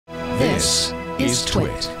This is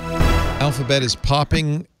TWiT. Alphabet is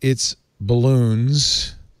popping its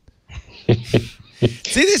balloons. See,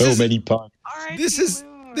 this many puns. This is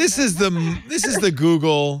the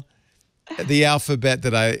Google, the Alphabet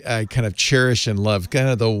that I kind of cherish and love. Kind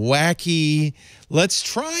of the wacky. Let's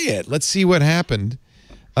try it. Let's see what happened.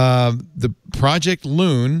 The Project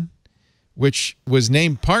Loon, which was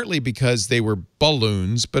named partly because they were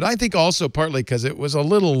balloons, but I think also partly because it was a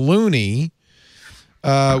little loony,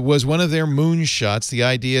 was one of their moonshots. The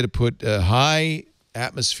idea to put high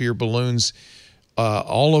atmosphere balloons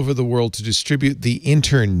all over the world to distribute the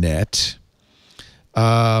internet.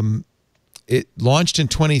 It launched in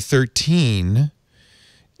 2013.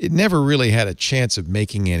 It never really had a chance of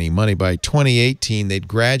making any money. By 2018, they'd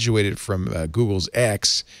graduated from Google's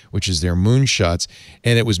X, which is their moonshots,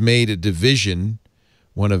 and it was made a division,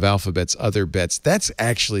 one of Alphabet's other bets. That's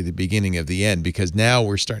actually the beginning of the end, because now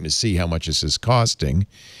we're starting to see how much this is costing.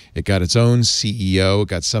 It got its own CEO, it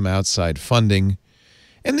got some outside funding,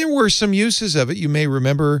 and there were some uses of it. You may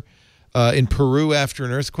remember in Peru after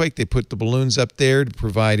an earthquake, they put the balloons up there to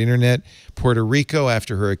provide internet. Puerto Rico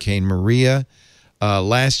after Hurricane Maria.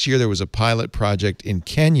 Last year, there was a pilot project in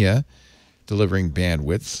Kenya delivering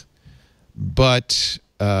bandwidth. But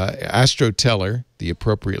Astro Teller, the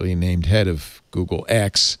appropriately named head of Google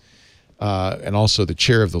X, and also the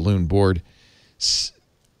chair of the Loon board,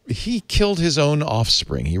 he killed his own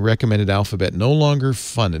offspring. He recommended Alphabet no longer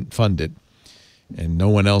fund it, and no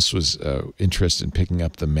one else was interested in picking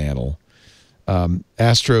up the mantle.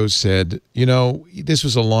 Astro said, you know, this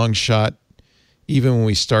was a long shot. Even when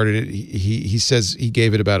we started it, he says he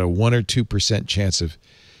gave it about a 1 or 2% chance of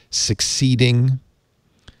succeeding.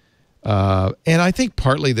 And I think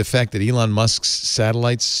partly the fact that Elon Musk's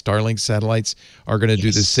satellites, Starlink satellites, are going to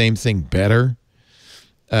do the same thing better.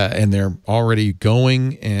 And they're already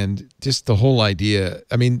going. And just the whole idea,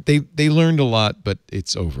 I mean, they learned a lot, but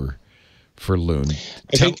it's over for Loon.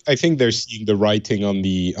 I think they're seeing the writing on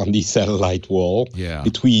the satellite wall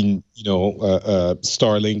between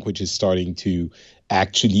Starlink, which is starting to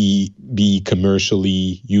actually be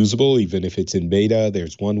commercially usable, even if it's in beta.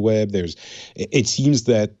 There's OneWeb. It seems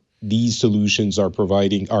that these solutions are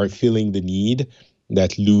filling the need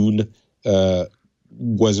that Loon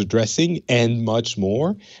was addressing, and much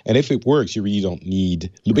more. And if it works, you really don't need,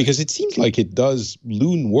 because it seems like it does.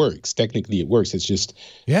 Loon works. Technically, it works. It's just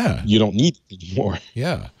you don't need it anymore.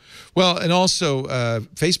 Yeah. Well, and also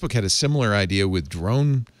Facebook had a similar idea with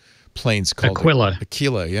drone planes called Aquila.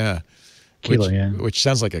 Aquila, Aquila, which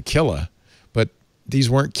sounds like Aquila, but these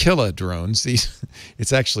weren't Killa drones.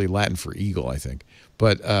 It's actually Latin for eagle, I think.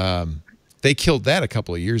 But they killed that a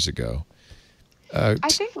couple of years ago. I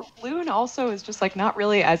think Loon also is just like not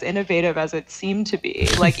really as innovative as it seemed to be.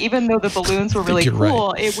 Like, even though the balloons were really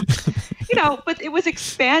cool, it was, but it was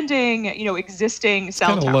expanding, existing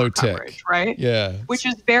cell tower coverage, right? Yeah. Which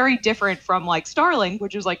is very different from like Starlink,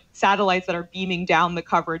 which is like satellites that are beaming down the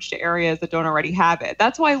coverage to areas that don't already have it.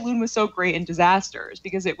 That's why Loon was so great in disasters,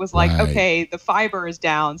 because it was like, okay, the fiber is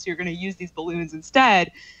down, so you're going to use these balloons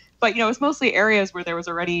instead. But, it's mostly areas where there was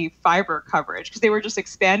already fiber coverage, because they were just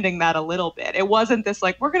expanding that a little bit. It wasn't this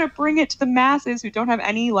like, we're going to bring it to the masses who don't have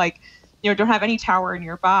any don't have any tower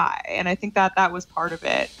nearby. And I think that was part of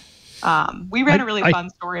it. We ran a really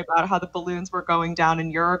fun story about how the balloons were going down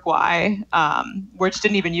in Uruguay, which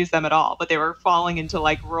didn't even use them at all, but they were falling into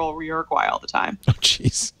like rural Uruguay all the time. Oh,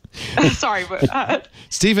 jeez. Sorry, but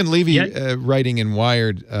Stephen Levy, writing in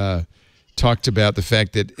Wired, talked about the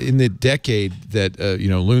fact that in the decade that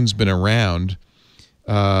Loon's been around,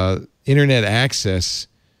 internet access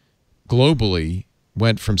globally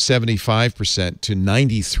went from 75% to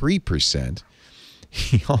 93%.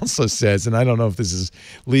 He also says, and I don't know if this is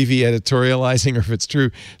Levy editorializing or if it's true,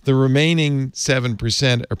 the remaining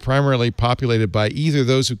 7% are primarily populated by either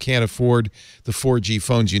those who can't afford the 4G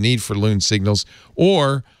phones you need for Loon signals,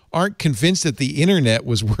 or aren't convinced that the internet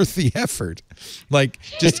was worth the effort. Like,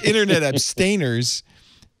 just internet abstainers.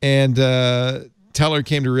 And Teller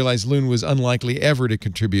came to realize Loon was unlikely ever to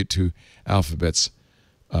contribute to Alphabet's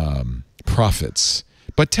profits.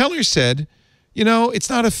 But Teller said, it's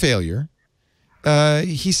not a failure.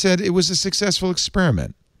 He said it was a successful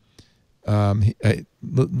experiment.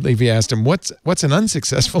 Levy asked him, what's an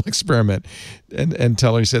unsuccessful experiment? And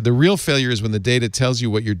Teller said, the real failure is when the data tells you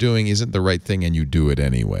what you're doing isn't the right thing and you do it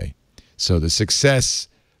anyway. So the success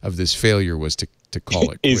of this failure was to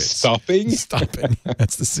call it quits. Stopping.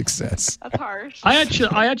 That's the success. That's harsh. I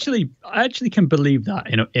actually can believe that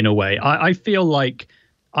in a way. I feel like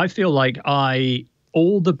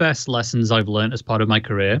all the best lessons I've learned as part of my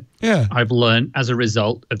career, I've learned as a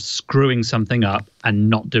result of screwing something up and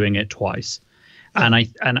not doing it twice. And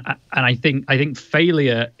I think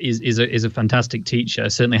failure is a fantastic teacher.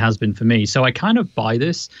 Certainly has been for me. So I kind of buy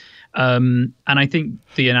this. And I think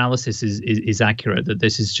the analysis is accurate, that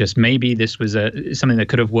this is just, maybe this was something that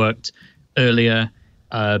could have worked earlier,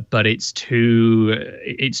 but it's too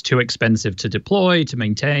expensive to deploy, to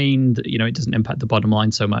maintain. It doesn't impact the bottom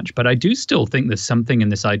line so much. But I do still think there's something in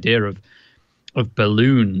this idea of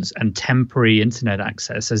balloons and temporary internet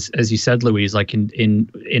access, as you said, Louise, like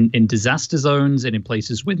in disaster zones and in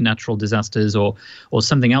places with natural disasters or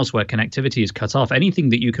something else where connectivity is cut off. Anything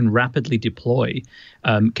that you can rapidly deploy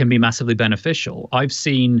can be massively beneficial. I've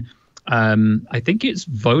seen, I think it's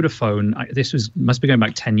Vodafone. Must be going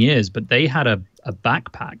back 10 years, but they had a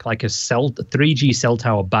backpack, like a 3G cell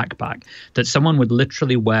tower backpack that someone would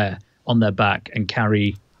literally wear on their back and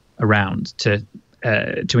carry around to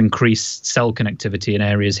increase cell connectivity in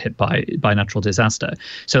areas hit by natural disaster.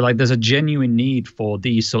 So like there's a genuine need for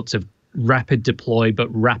these sorts of rapid deploy but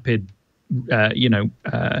rapid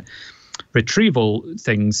retrieval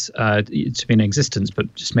things to be in existence,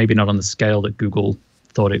 but just maybe not on the scale that Google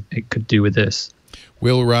thought it could do with this.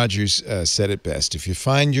 Will Rogers said it best: if you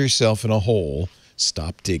find yourself in a hole,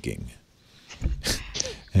 stop digging.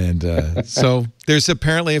 And so there's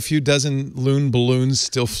apparently a few dozen Loon balloons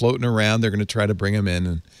still floating around. They're going to try to bring them in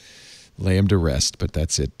and lay them to rest. But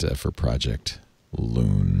that's it for Project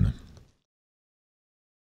Loon.